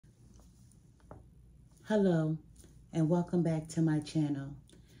Hello, and welcome back to my channel.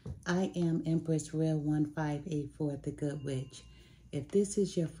 I am Empress Real 1584, the Good Witch. If this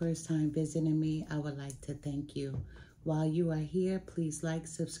is your first time visiting me, I would like to thank you. While you are here, please like,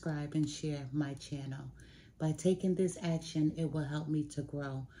 subscribe, and share my channel. By taking this action, it will help me to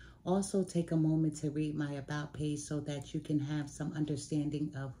grow. Also, take a moment to read my About page so that you can have some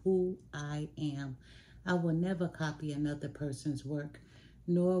understanding of who I am. I will never copy another person's work,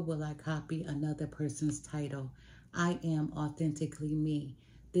 nor will I copy another person's title. I am authentically me.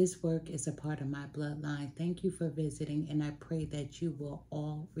 This work is a part of my bloodline. Thank you for visiting, and I pray that you will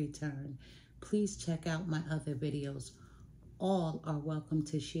all return. Please check out my other videos. All are welcome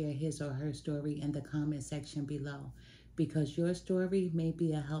to share his or her story in the comment section below, because your story may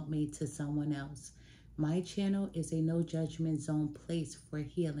be a helpmate to someone else. My channel is a no judgment zone place for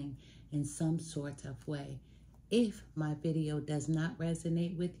healing in some sort of way. If my video does not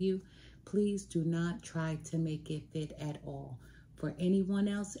resonate with you, please do not try to make it fit at all. For anyone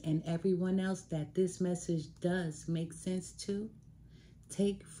else and everyone else that this message does make sense to,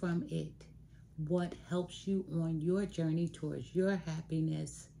 take from it what helps you on your journey towards your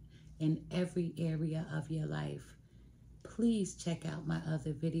happiness in every area of your life. Please check out my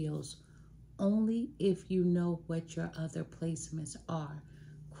other videos only if you know what your other placements are.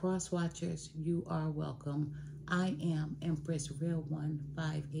 Cross watchers, you are welcome. I am Empress Real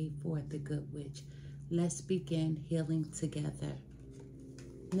 1584, the Good Witch. Let's begin healing together.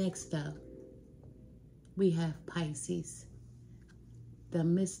 Next up, we have Pisces, the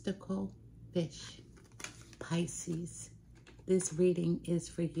mystical fish. Pisces, this reading is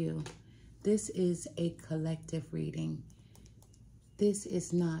for you. This is a collective reading. This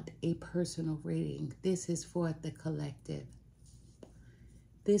is not a personal reading. This is for the collective.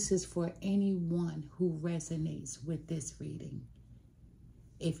 This is for anyone who resonates with this reading.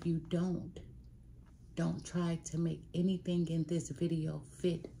 If you don't try to make anything in this video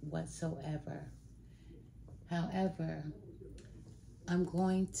fit whatsoever. However, I'm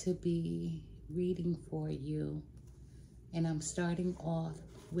going to be reading for you, and I'm starting off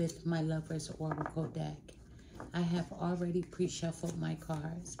with my Lover's Oracle deck. I have already pre-shuffled my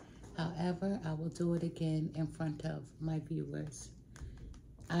cards. However, I will do it again in front of my viewers.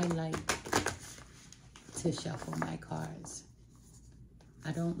 I like to shuffle my cards.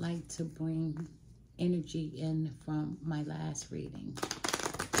 I don't like to bring energy in from my last reading.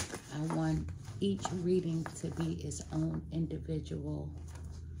 I want each reading to be its own individual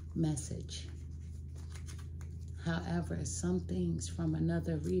message. However, some things from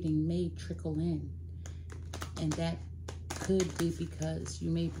another reading may trickle in, and that could be because you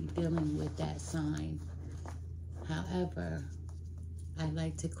may be dealing with that sign. However, I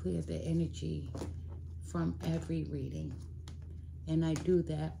like to clear the energy from every reading, and I do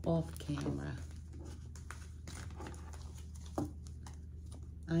that off camera.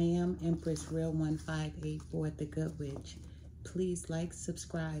 I am Empress Real 1584, the Good Witch. Please like,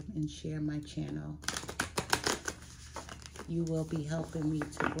 subscribe, and share my channel. You will be helping me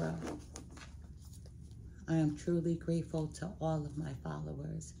to grow. I am truly grateful to all of my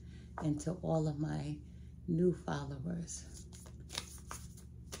followers and to all of my new followers.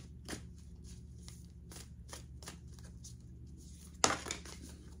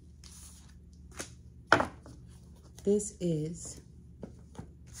 This is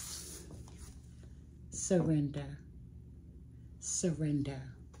surrender. Surrender.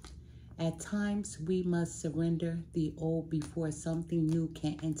 At times, we must surrender the old before something new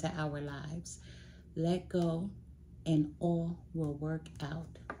can enter our lives. Let go, and all will work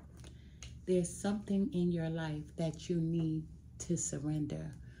out. There's something in your life that you need to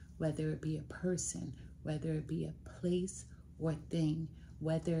surrender, whether it be a person, whether it be a place or thing,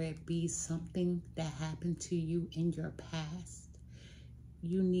 whether it be something that happened to you in your past.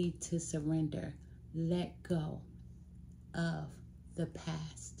 You need to surrender. Let go of the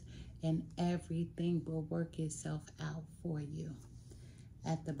past, and everything will work itself out for you.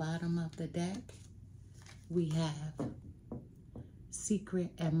 At the bottom of the deck, we have Secret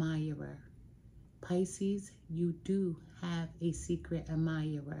Admirer. Pisces, you do have a secret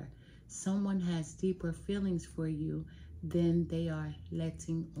admirer. Someone has deeper feelings for you than they are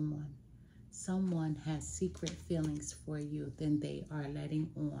letting on. Someone has secret feelings for you than they are letting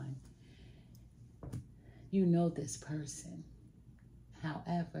on. You know this person.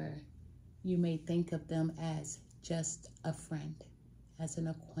 However, you may think of them as just a friend, as an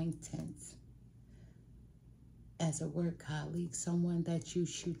acquaintance, as a work colleague, someone that you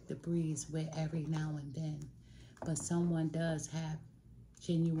shoot the breeze with every now and then. But someone does have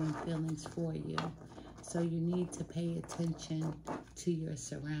genuine feelings for you. So you need to pay attention to your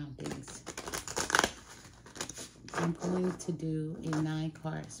surroundings. I'm going to do a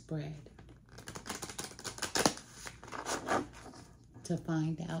 9-card spread to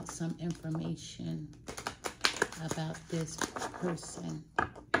find out some information about this person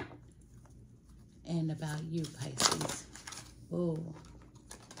and about you, Pisces. Oh,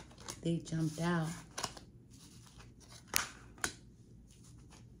 they jumped out.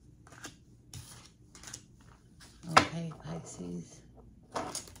 Okay, Pisces.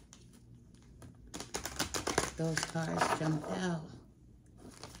 Those cards jumped out.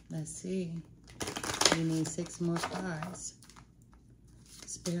 Let's see. We need 6 more cards.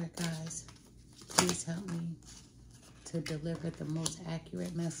 Spirit guides, please help me to deliver the most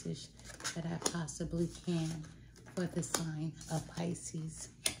accurate message that I possibly can for the sign of Pisces.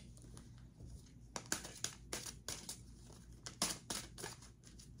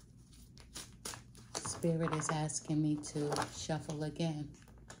 Spirit is asking me to shuffle again.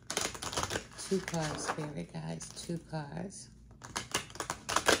 2 cards, Spirit guides, 2 cards.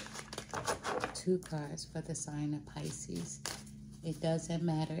 2 cards for the sign of Pisces. It doesn't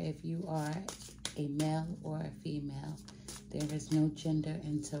matter if you are a male or a female. There is no gender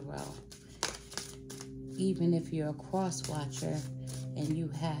in tarot. Even if you're a cross watcher and you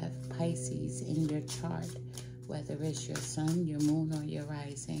have Pisces in your chart, whether it's your sun, your moon, or your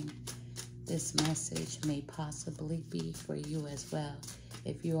rising, this message may possibly be for you as well.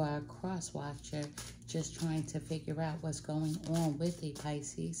 If you are a cross watcher just trying to figure out what's going on with a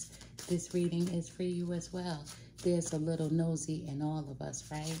Pisces, this reading is for you as well. There's a little nosy in all of us,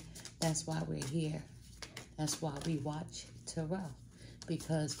 right? That's why we're here. That's why we watch tarot,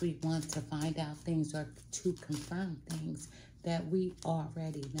 because we want to find out things or to confirm things that we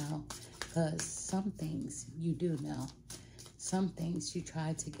already know. Because some things you do know. Some things you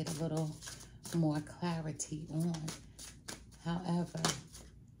try to get a little more clarity on. However,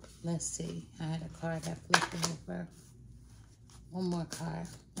 let's see. I had a card that flipped over. One more card.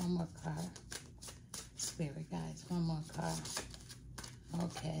 One more card. Spirit guys, one more card.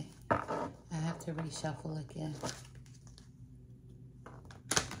 Okay. I have to reshuffle again.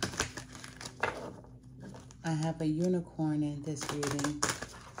 I have a unicorn in this reading,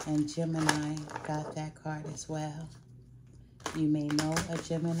 and Gemini got that card as well. You may know a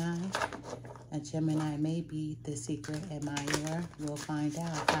Gemini. A Gemini may be the secret admirer. We'll find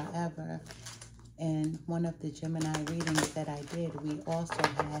out. However, in one of the Gemini readings that I did, we also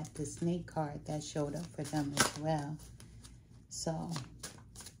had the snake card that showed up for them as well. So,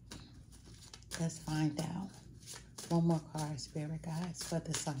 let's find out. One more card, Spirit guides, for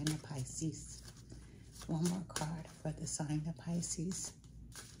the sign of Pisces. One more card for the sign of Pisces.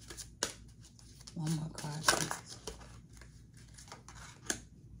 One more card, please.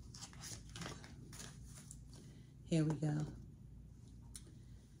 Here we go.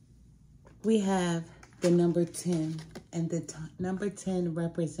 We have the number 10, and the number 10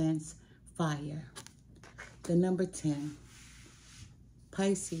 represents fire. The number 10,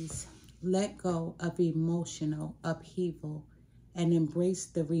 Pisces, let go of emotional upheaval and embrace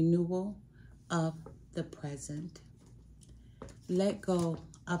the renewal of the present. Let go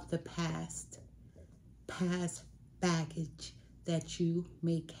of the past baggage that you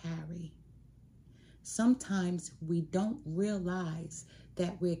may carry. Sometimes we don't realize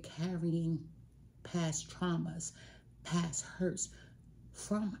that we're carrying past traumas, past hurts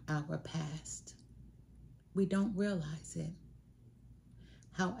from our past. We don't realize it.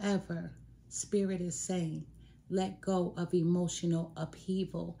 However, Spirit is saying, let go of emotional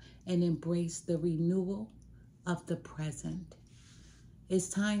upheaval and embrace the renewal of the present. It's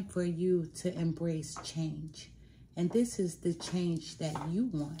time for you to embrace change. And this is the change that you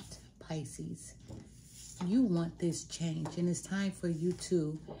want, Pisces. You want this change, and it's time for you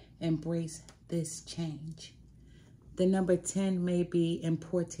to embrace this change. The number 10 may be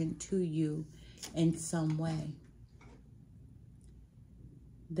important to you in some way.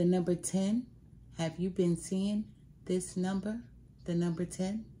 The number 10, have you been seeing this number, the number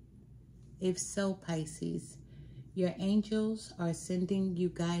 10? If so, Pisces, your angels are sending you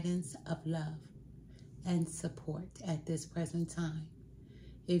guidance of love and support at this present time.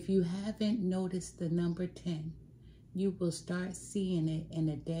 If you haven't noticed the number 10, you will start seeing it in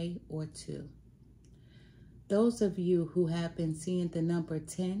a day or two. Those of you who have been seeing the number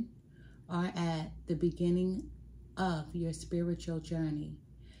 10 are at the beginning of your spiritual journey,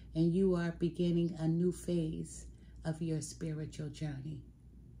 and you are beginning a new phase of your spiritual journey.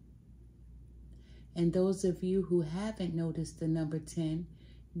 And those of you who haven't noticed the number 10,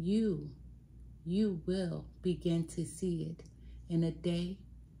 you will begin to see it in a day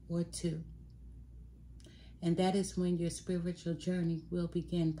or two. And that is when your spiritual journey will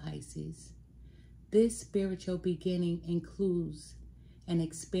begin, Pisces. This spiritual beginning includes an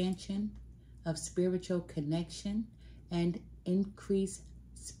expansion of spiritual connection and increased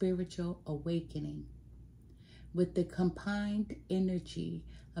spiritual awakening. With the combined energy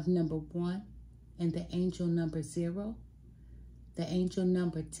of number 1 and the angel number 0, the angel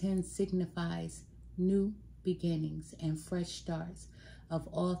number 10 signifies new beginnings and fresh starts of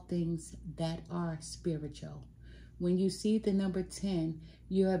all things that are spiritual. When you see the number 10,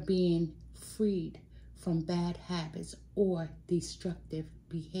 you are being freed from bad habits or destructive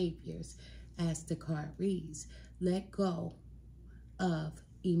behaviors. As the card reads, let go of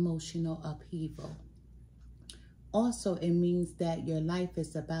emotional upheaval. Also, it means that your life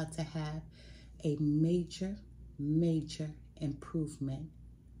is about to have a major improvement.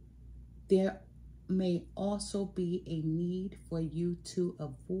 There may also be a need for you to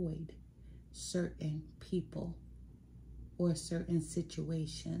avoid certain people or certain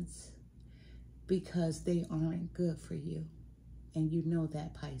situations because they aren't good for you. And you know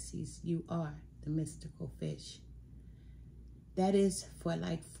that, Pisces, you are the mystical fish. That is for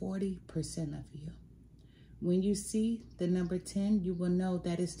like 40% of you. When you see the number 10, you will know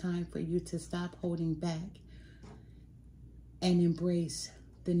that it's time for you to stop holding back and embrace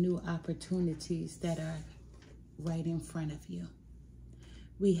the new opportunities that are right in front of you.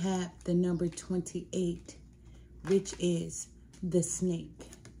 We have the number 28, which is the snake.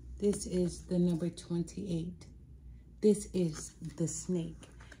 This is the number 28. This is the snake.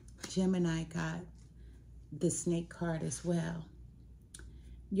 Gemini got the snake card as well.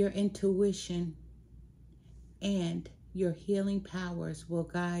 Your intuition and your healing powers will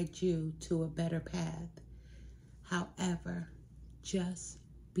guide you to a better path. However, just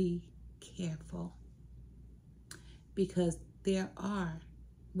be careful, because there are,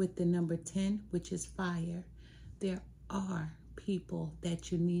 with the number 10, which is fire, there are people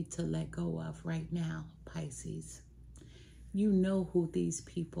that you need to let go of right now, Pisces. You know who these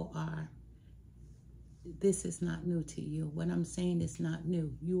people are. This is not new to you. What I'm saying is not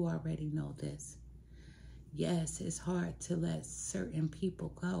new. You already know this. Yes, it's hard to let certain people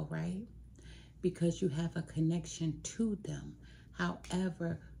go, right? Because you have a connection to them.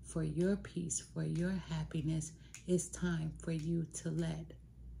 However, for your peace, for your happiness, it's time for you to let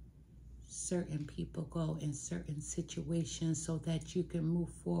certain people go in certain situations so that you can move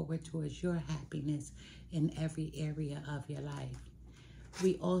forward towards your happiness in every area of your life.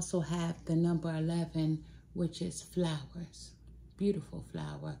 We also have the number 11, which is flowers. Beautiful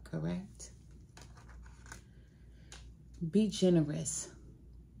flower, correct? Be generous.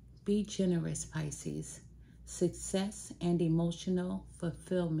 Be generous, Pisces. Success and emotional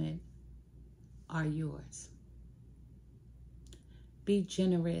fulfillment are yours. Be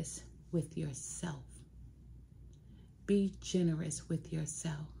generous with yourself. Be generous with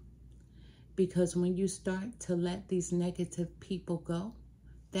yourself. Because when you start to let these negative people go,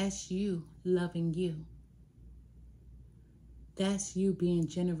 that's you loving you. That's you being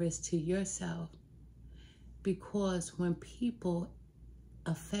generous to yourself. Because when people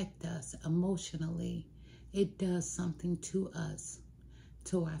affect us emotionally, it does something to us,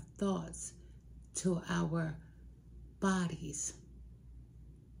 to our thoughts, to our bodies.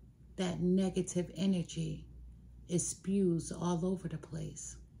 That negative energy, it spews all over the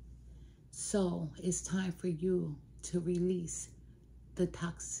place. So it's time for you to release the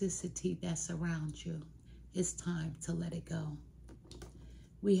toxicity that surrounds you. It's time to let it go.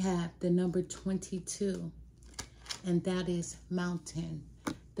 We have the number 22, and that is mountain.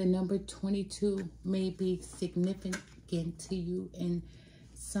 The number 22 may be significant to you in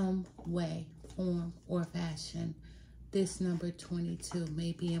some way, form, or fashion. This number 22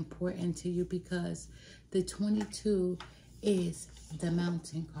 may be important to you because the 22 is the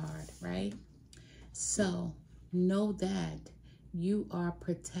mountain card, right? So know that you are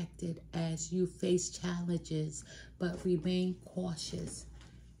protected as you face challenges, but remain cautious.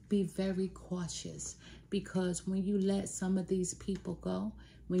 Be very cautious, because when you let some of these people go,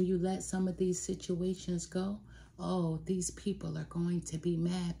 when you let some of these situations go, oh, these people are going to be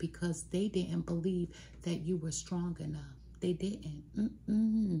mad because they didn't believe that you were strong enough. They didn't.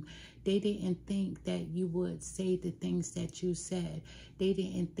 They didn't think that you would say the things that you said. They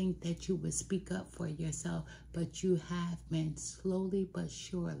didn't think that you would speak up for yourself, but you have been, slowly but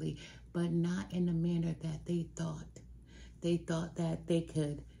surely, but not in the manner that they thought. They thought that they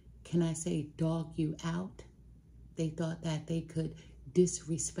could, can I say, dog you out? They thought that they could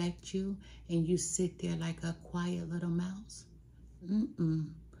disrespect you and you sit there like a quiet little mouse.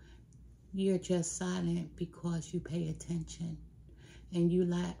 You're just silent because you pay attention, and you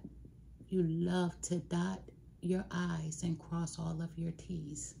love to dot your I's and cross all of your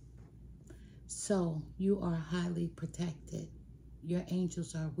T's. So you are highly protected. Your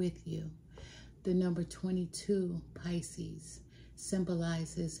angels are with you. The number 22, Pisces,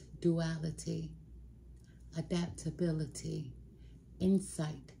 symbolizes duality, adaptability,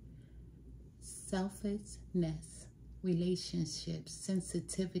 insight, selflessness, relationships,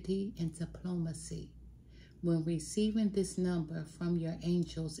 sensitivity, and diplomacy. When receiving this number from your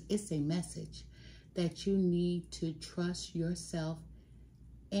angels, it's a message that you need to trust yourself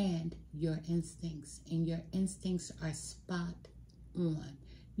and your instincts. And your instincts are spot on.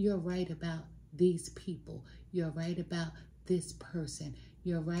 You're right about these people. You're right about this person.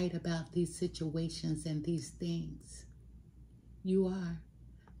 You're right about these situations and these things. You are.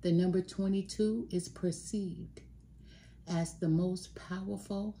 The number 22 is perceived as the most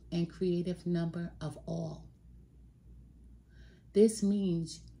powerful and creative number of all. This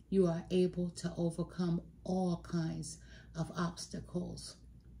means you are able to overcome all kinds of obstacles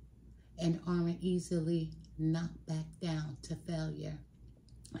and aren't easily knocked back down to failure.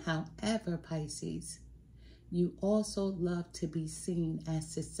 However, Pisces, you also love to be seen as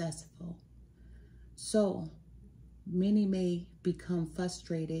successful. So, many may become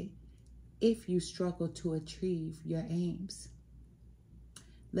frustrated if you struggle to achieve your aims.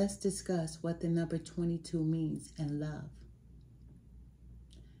 Let's discuss what the number 22 means in love.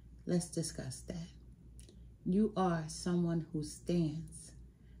 Let's discuss that. You are someone who stands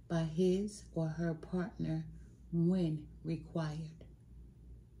by his or her partner when required,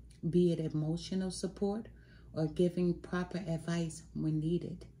 be it emotional support or giving proper advice when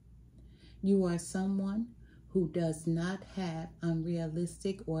needed. You are someone who does not have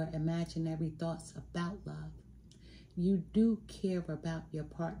unrealistic or imaginary thoughts about love. You do care about your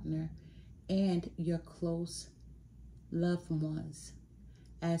partner and your close loved ones.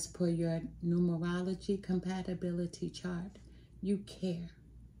 As per your numerology compatibility chart, you care.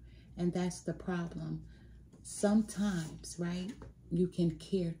 And that's the problem. Sometimes, right, you can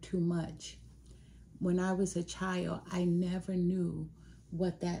care too much. When I was a child, I never knew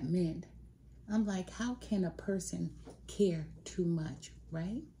what that meant. I'm like, how can a person care too much,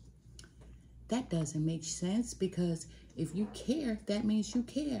 right? That doesn't make sense, because if you care, that means you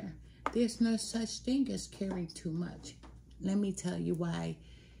care. There's no such thing as caring too much. Let me tell you why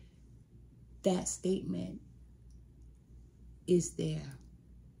that statement is there.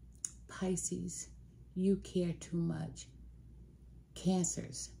 Pisces, you care too much.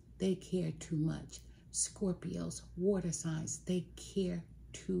 Cancers, they care too much. Scorpios, water signs, they care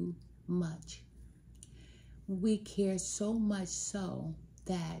too much. We care so much so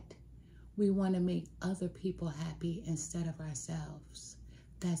that we want to make other people happy instead of ourselves.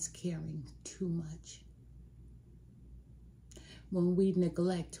 That's caring too much. When we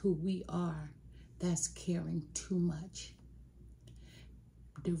neglect who we are, that's caring too much.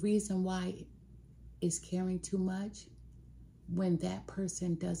 The reason why it's caring too much, when that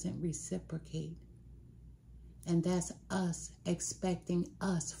person doesn't reciprocate. And that's us expecting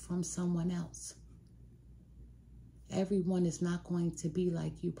us from someone else. Everyone is not going to be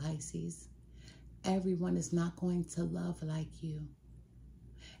like you, Pisces. Everyone is not going to love like you.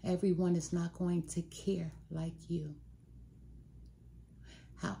 Everyone is not going to care like you.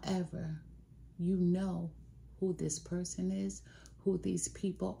 However, you know who this person is, who these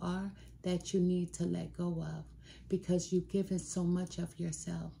people are that you need to let go of, because you've given so much of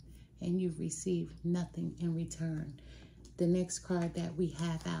yourself and you've received nothing in return. The next card that we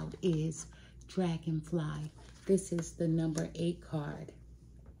have out is Dragonfly. This is the number 8 card.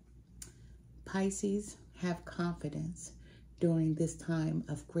 Pisces, have confidence during this time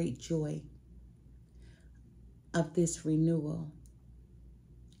of great joy, of this renewal,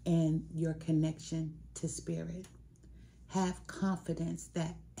 and your connection to spirit. Have confidence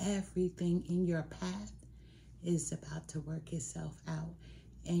that everything in your path is about to work itself out.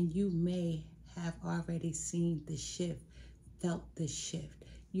 And you may have already seen the shift, felt the shift.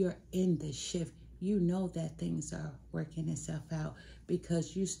 You're in the shift. You know that things are working itself out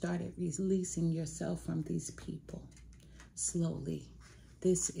because you started releasing yourself from these people slowly.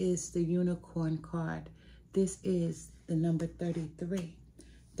 This is the unicorn card. This is the number 33.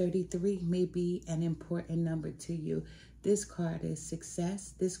 33 may be an important number to you. This card is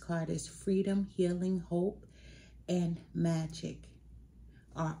success. This card is freedom, healing, hope, and magic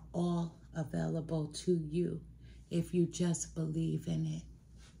are all available to you if you just believe in it.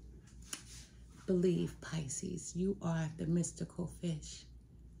 Believe, Pisces. You are the mystical fish.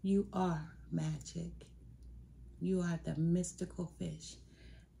 You are magic. You are the mystical fish.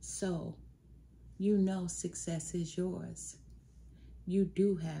 So, you know success is yours. You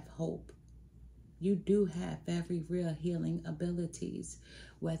do have hope. You do have very real healing abilities,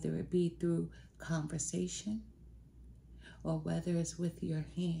 whether it be through conversation or whether it's with your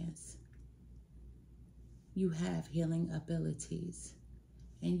hands, you have healing abilities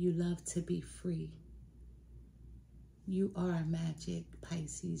and you love to be free. You are magic,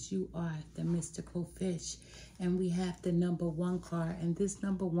 Pisces. You are the mystical fish. And we have the number 1 card. And this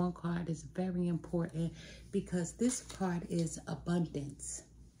number 1 card is very important because this card is abundance.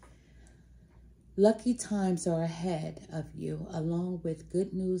 Lucky times are ahead of you, along with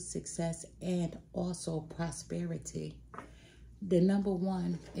good news, success, and also prosperity. The number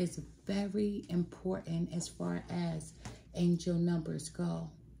 1 is very important as far as angel numbers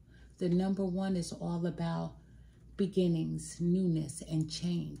go. The number 1 is all about beginnings, newness, and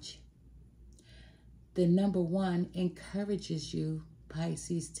change. The number 1 encourages you,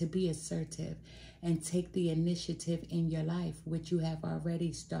 Pisces, to be assertive and take the initiative in your life, which you have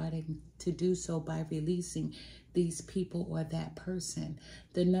already started to do so by releasing these people or that person.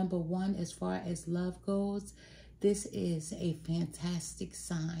 The number 1, as far as love goes, this is a fantastic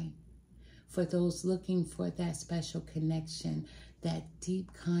sign for those looking for that special connection, that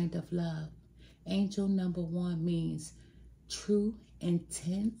deep kind of love. Angel number 1 means true,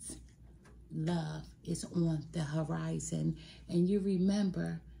 intense love is on the horizon. And you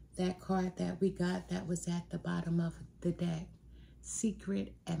remember that card that we got that was at the bottom of the deck,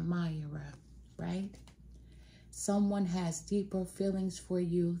 secret admirer, right? Someone has deeper feelings for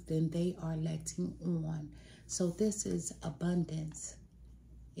you than they are letting on. So this is abundance.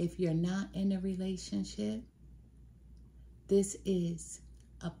 If you're not in a relationship, this is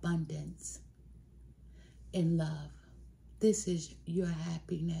abundance in love. This is your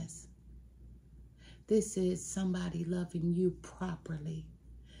happiness. This is somebody loving you properly.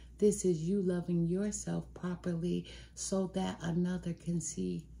 This is you loving yourself properly so that another can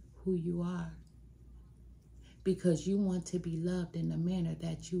see who you are. Because you want to be loved in the manner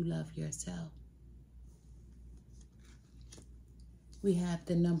that you love yourself. We have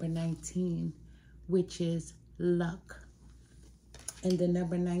the number 19, which is luck. And the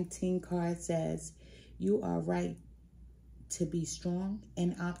number 19 card says, you are right to be strong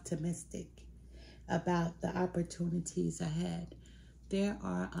and optimistic about the opportunities ahead. There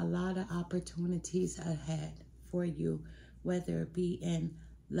are a lot of opportunities ahead for you, whether it be in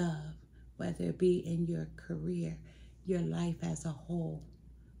love, whether it be in your career, your life as a whole.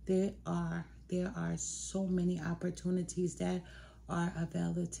 There are so many opportunities that are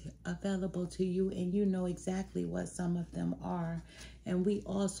available to you, and you know exactly what some of them are. And we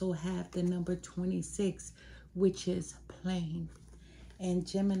also have the number 26, which is plain. And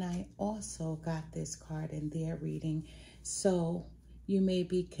Gemini also got this card in their reading. So you may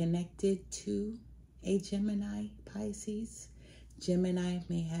be connected to a Gemini, Pisces. Gemini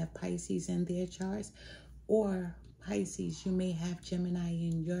may have Pisces in their charts, or Pisces, you may have Gemini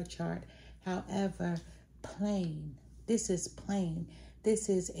in your chart. However, plain, this is plain. This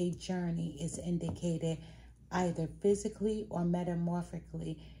is a journey. It's indicated either physically or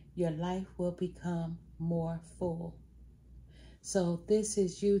metamorphically. Your life will become more full. So this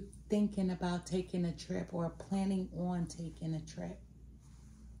is you thinking about taking a trip or planning on taking a trip.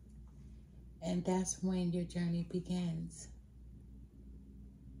 And that's when your journey begins.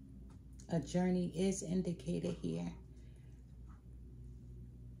 A journey is indicated here.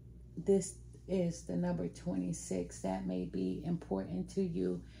 This is the number 26. That may be important to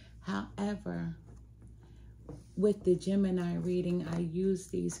you. However, with the Gemini reading, I use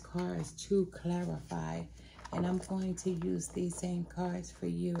these cards to clarify. And I'm going to use these same cards for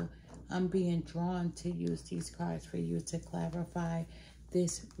you. I'm being drawn to use these cards for you to clarify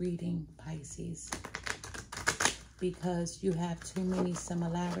this reading, Pisces. Because you have too many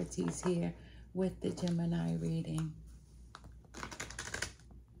similarities here with the Gemini reading.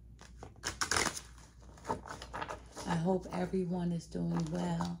 I hope everyone is doing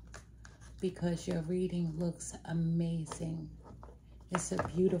well because your reading looks amazing. It's a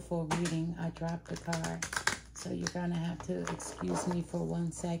beautiful reading. I dropped the card, so you're gonna have to excuse me for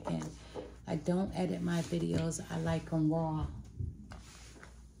 1 second. I don't edit my videos. I like them raw.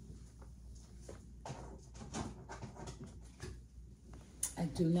 I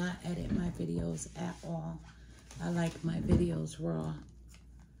do not edit my videos at all. I like my videos raw.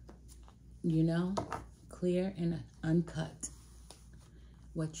 You know, clear and uncut.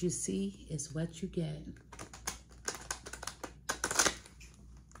 What you see is what you get.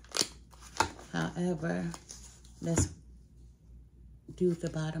 However, let's do the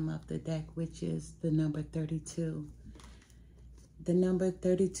bottom of the deck, which is the number 32. The number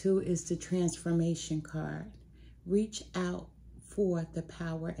 32 is the transformation card. Reach out for the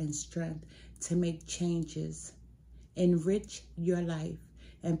power and strength to make changes. Enrich your life.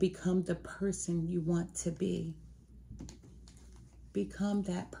 and become the person you want to be. Become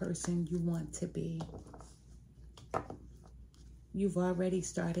that person you want to be. You've already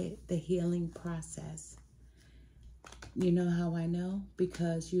started the healing process. You know how I know?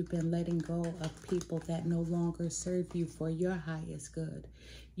 Because you've been letting go of people that no longer serve you for your highest good.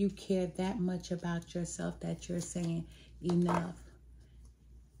 You care that much about yourself that you're saying, enough.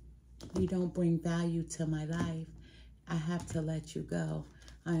 You don't bring value to my life. I have to let you go.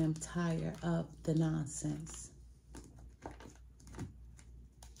 I am tired of the nonsense.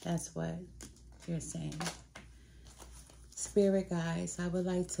 That's what you're saying. Spirit guides, I would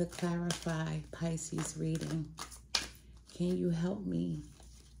like to clarify Pisces reading. Can you help me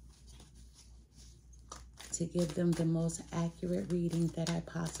to give them the most accurate reading that I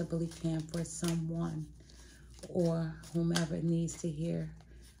possibly can for someone or whomever needs to hear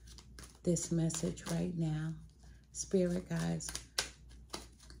this message right now? Spirit guides,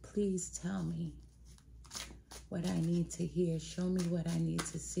 please tell me what I need to hear. Show me what I need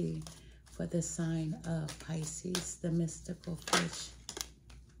to see for the sign of Pisces, the mystical fish.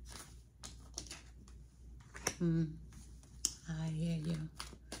 I hear you.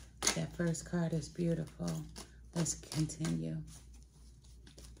 That first card is beautiful. Let's continue.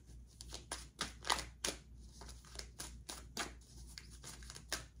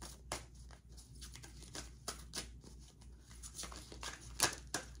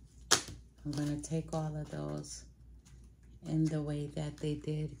 I'm going to take all of those in the way that they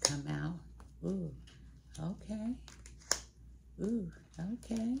did come out. Ooh, okay. Ooh,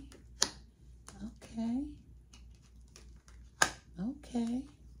 okay. Okay. Okay.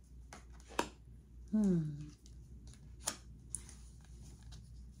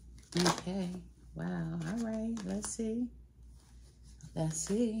 Okay. Wow. All right. Let's see. Let's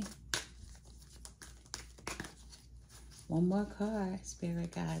see. One more card,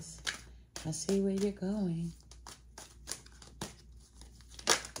 Spirit guys. I see where you're going.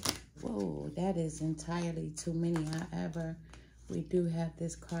 Whoa, that is entirely too many. However, we do have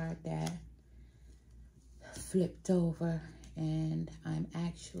this card that flipped over, and I'm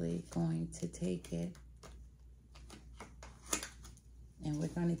actually going to take it. And we're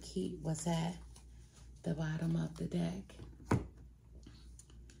going to keep what's at the bottom of the deck.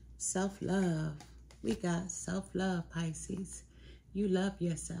 Self-love. We got self-love, Pisces. You love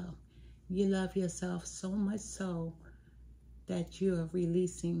yourself. You love yourself so much so that you are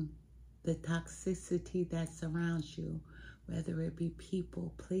releasing the toxicity that surrounds you, whether it be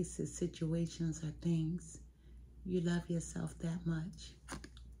people, places, situations, or things. You love yourself that much.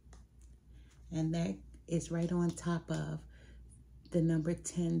 And that is right on top of the number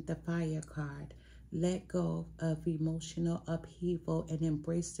 10, the fire card. Let go of emotional upheaval and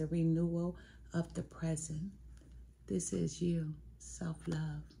embrace the renewal of the present. This is you,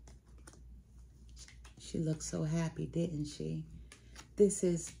 self-love. She looked so happy, didn't she? This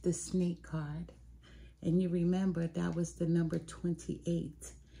is the snake card. And you remember that was the number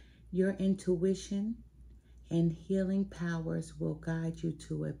 28. Your intuition and healing powers will guide you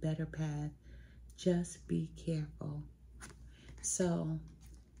to a better path. Just be careful. So,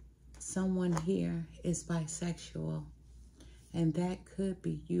 someone here is bisexual. And that could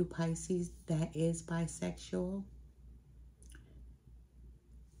be you, Pisces, that is bisexual.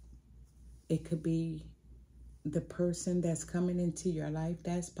 It could be the person that's coming into your life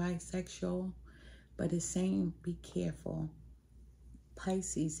that's bisexual. But it's saying be careful.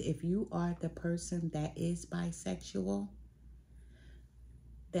 Pisces, if you are the person that is bisexual,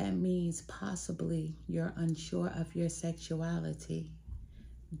 that means possibly you're unsure of your sexuality.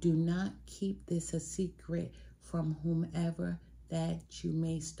 Do not keep this a secret from whomever that you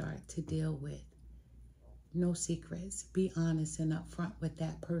may start to deal with. No secrets. Be honest and upfront with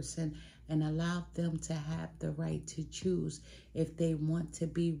that person and allow them to have the right to choose if they want to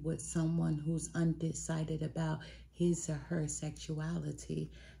be with someone who's undecided about his or her sexuality.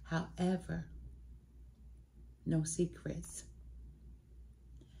 However, no secrets.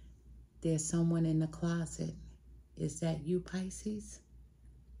 There's someone in the closet. Is that you, Pisces?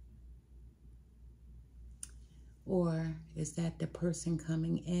 Or is that the person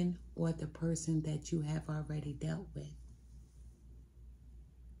coming in or the person that you have already dealt with?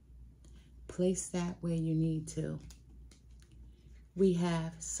 Place that where you need to. We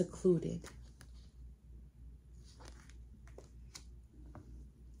have secluded,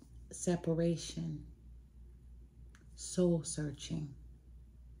 separation, soul searching,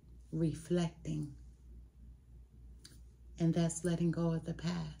 reflecting, and that's letting go of the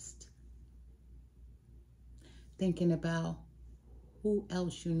past. Thinking about who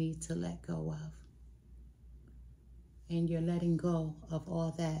else you need to let go of. and you're letting go of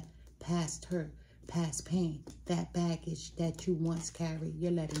all that past hurt, past pain, that baggage that you once carried.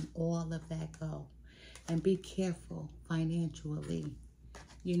 You're letting all of that go. And be careful financially.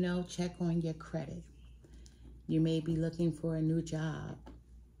 You know, check on your credit. You may be looking for a new job.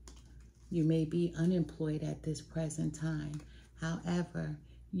 You may be unemployed at this present time. However,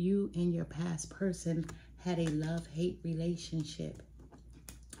 you and your past person had a love-hate relationship,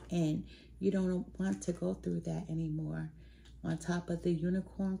 and you don't want to go through that anymore. On top of the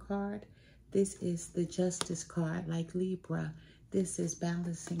unicorn card, this is the justice card, like Libra. This is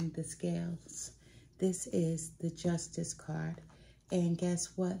balancing the scales. This is the justice card. And guess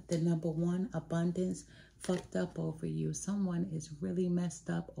what? The number one, abundance, fucked up over you. Someone is really messed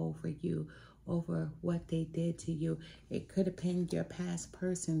up over you, over what they did to you. It could have been your past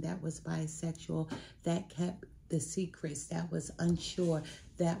person that was bisexual, that kept the secrets, that was unsure,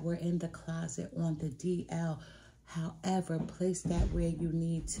 that were in the closet, on the DL. However, place that where you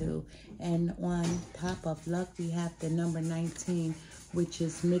need to. And on top of luck, we have the number 19, which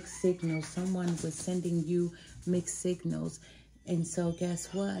is mixed signals. Someone was sending you mixed signals. And so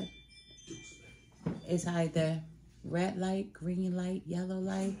guess what? It's either red light, green light, yellow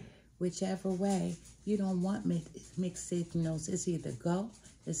light, whichever way. You don't want mixed signals. It's either go,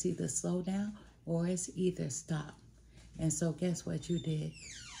 it's either slow down, or it's either stop. And so guess what you did?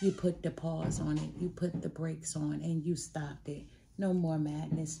 You put the pause on it. You put the brakes on and you stopped it. No more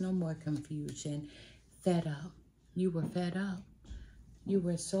madness, no more confusion. Fed up. You were fed up. You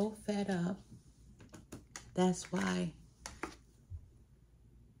were so fed up. That's why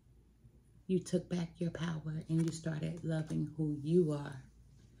you took back your power and you started loving who you are.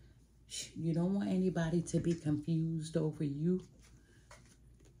 You don't want anybody to be confused over you.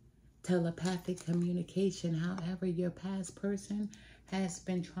 Telepathic communication. However, your past person has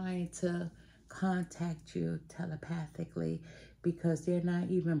been trying to contact you telepathically because they're not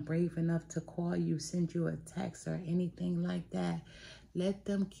even brave enough to call you, send you a text or anything like that. Let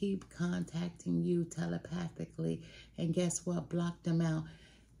them keep contacting you telepathically. And guess what? Block them out.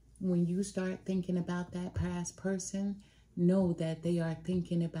 When you start thinking about that past person, know that they are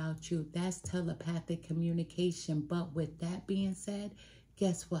thinking about you. That's telepathic communication. But with that being said,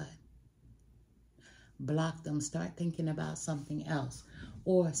 guess what? Block them. Start thinking about something else.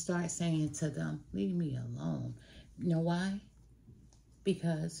 Or start saying to them, leave me alone. You know why?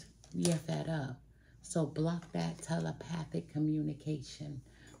 Because you're fed up. So block that telepathic communication.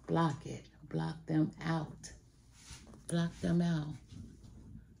 Block it. Block them out. Block them out.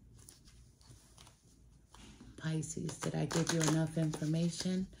 Pisces, did I give you enough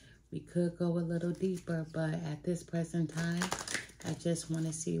information? We could go a little deeper, but at this present time, I just want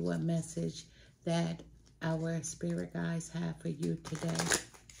to see what message that our spirit guides have for you today.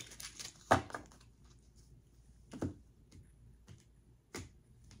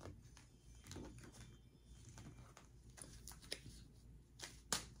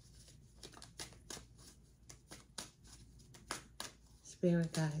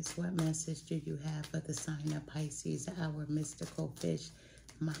 Spirit guides, what message do you have for the sign of Pisces, our mystical fish,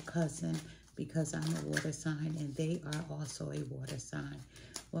 my cousin, because I'm a water sign and they are also a water sign.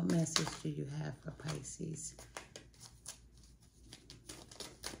 What message do you have for Pisces?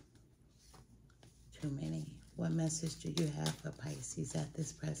 Too many. What message do you have for Pisces at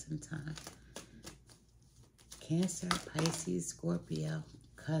this present time? Cancer, Pisces, Scorpio,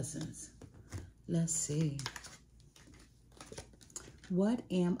 cousins. Let's see. What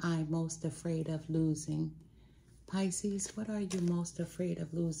am I most afraid of losing? Pisces, what are you most afraid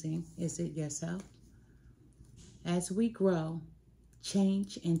of losing? Is it yourself? As we grow,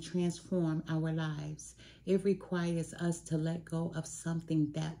 change, and transform our lives, it requires us to let go of something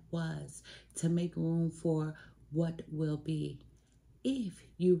that was to make room for what will be. If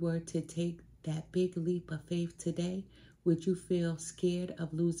you were to take that big leap of faith today, would you feel scared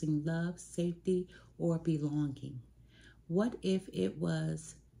of losing love, safety, or belonging? What if it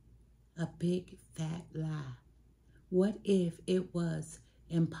was a big fat lie? What if it was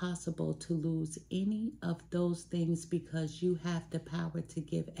impossible to lose any of those things because you have the power to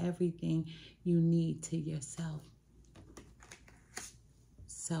give everything you need to yourself?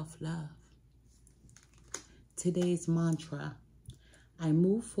 Self-love. Today's mantra: I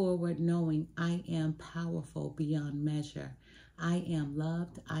move forward knowing I am powerful beyond measure. I am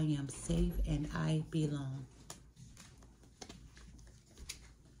loved, I am safe, and I belong.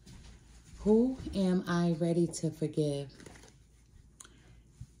 Who am I ready to forgive?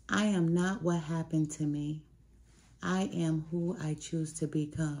 I am not what happened to me. I am who I choose to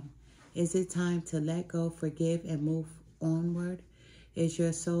become. Is it time to let go, forgive, and move onward? Is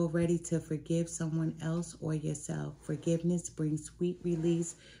your soul ready to forgive someone else or yourself? Forgiveness brings sweet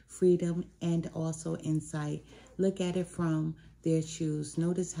release, freedom, and also insight. Look at it from their shoes.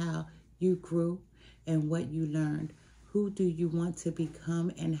 Notice how you grew and what you learned. Who do you want to become,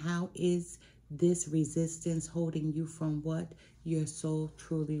 and how is this resistance holding you from what your soul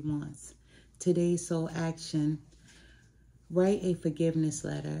truly wants? Today's soul action: write a forgiveness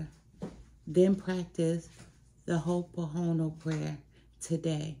letter. Then practice the Ho'oponopono prayer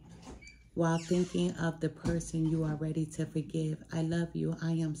today while thinking of the person you are ready to forgive. I love you.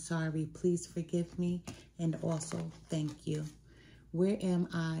 I am sorry. Please forgive me. And also, thank you. Where am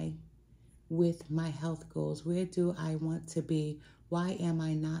I with my health goals? Where do I want to be? Why am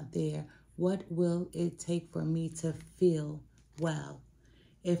I not there? What will it take for me to feel well?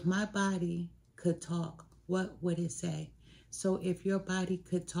 If my body could talk, what would it say? So if your body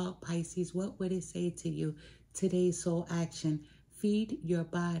could talk, Pisces, what would it say to you? Today's soul action: feed your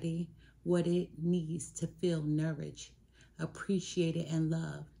body what it needs to feel nourished, appreciated, and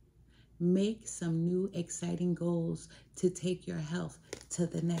loved. Make some new exciting goals to take your health to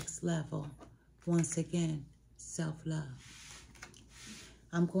the next level. Once again, self-love.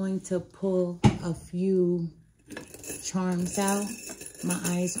 I'm going to pull a few charms out. My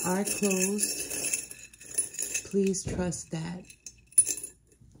eyes are closed. Please trust that.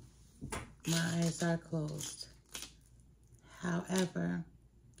 My eyes are closed. However,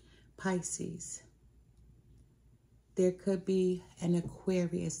 Pisces, there could be an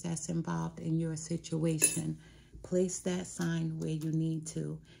Aquarius that's involved in your situation. Place that sign where you need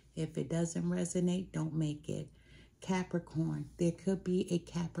to. If it doesn't resonate, don't make it. Capricorn, there could be a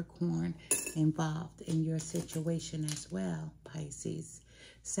Capricorn involved in your situation as well, Pisces.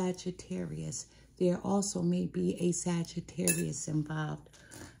 Sagittarius, there also may be a Sagittarius involved.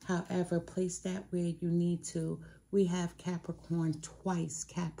 However, place that where you need to. We have Capricorn twice,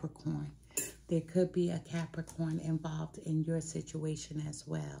 Capricorn. There could be a Capricorn involved in your situation as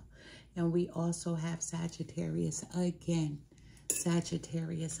well. And we also have Sagittarius again.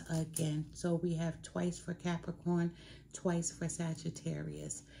 Sagittarius again. So we have twice for Capricorn, twice for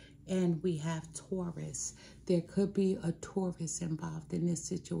Sagittarius. And we have Taurus. There could be a Taurus involved in this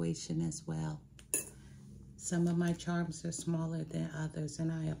situation as well. Some of my charms are smaller than others,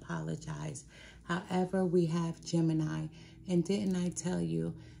 and I apologize. However, we have Gemini. And didn't I tell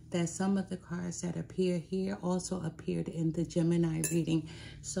you that some of the cards that appear here also appeared in the Gemini reading?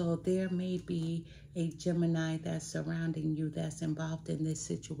 So there may be a Gemini that's surrounding you that's involved in this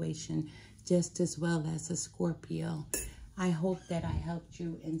situation, just as well as a Scorpio. I hope that I helped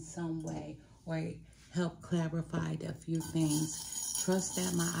you in some way or helped clarify a few things. Trust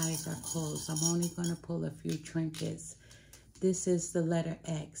that my eyes are closed. I'm only going to pull a few trinkets. This is the letter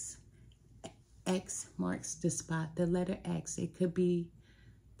X. X marks the spot. The letter X, it could be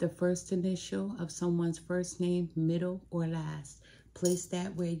the first initial of someone's first name, middle, or last. Place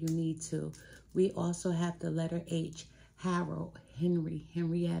that where you need to. We also have the letter H. Harold, Henry,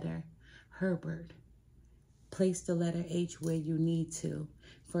 Henrietta, Herbert. Place the letter H where you need to.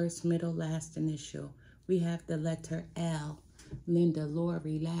 First, middle, last initial. We have the letter L. Linda,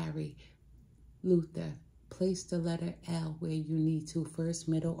 Lori, Larry, Luther. Place the letter L where you need to. First,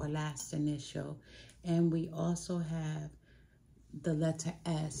 middle, or last initial. And we also have the letter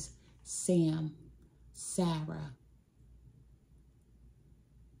S. Sam, Sarah,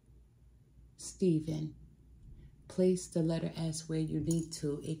 Stephen. Place the letter S where you need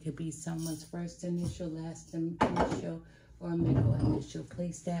to. It could be someone's first initial, last initial, or middle initial.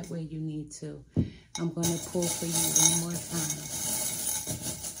 Place that where you need to. I'm going to pull for you one more time.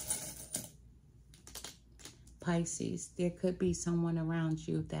 Pisces, there could be someone around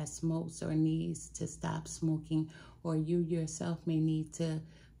you that smokes or needs to stop smoking, or you yourself may need to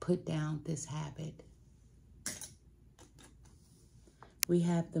put down this habit. We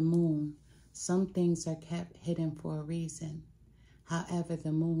have the moon. Some things are kept hidden for a reason. However,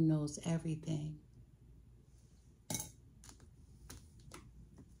 the moon knows everything.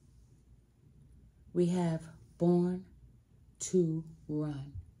 We have born to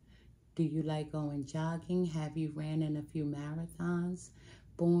run. Do you like going jogging? Have you ran in a few marathons?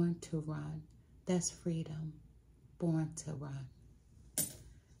 Born to run. That's freedom. Born to run.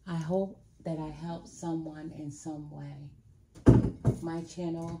 I hope that I helped someone in some way. My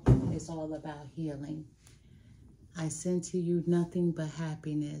channel is all about healing. I send to you nothing but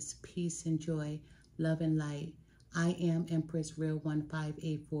happiness, peace, and joy, love, and light. I am Empress Real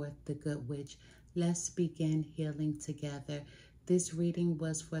 1584, the Good Witch. Let's begin healing together. This reading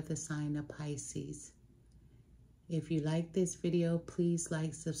was for the sign of Pisces. If you like this video, please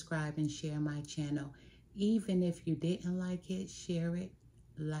like, subscribe, and share my channel. Even if you didn't like it, share it,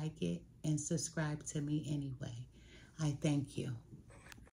 like it, and subscribe to me anyway. I thank you.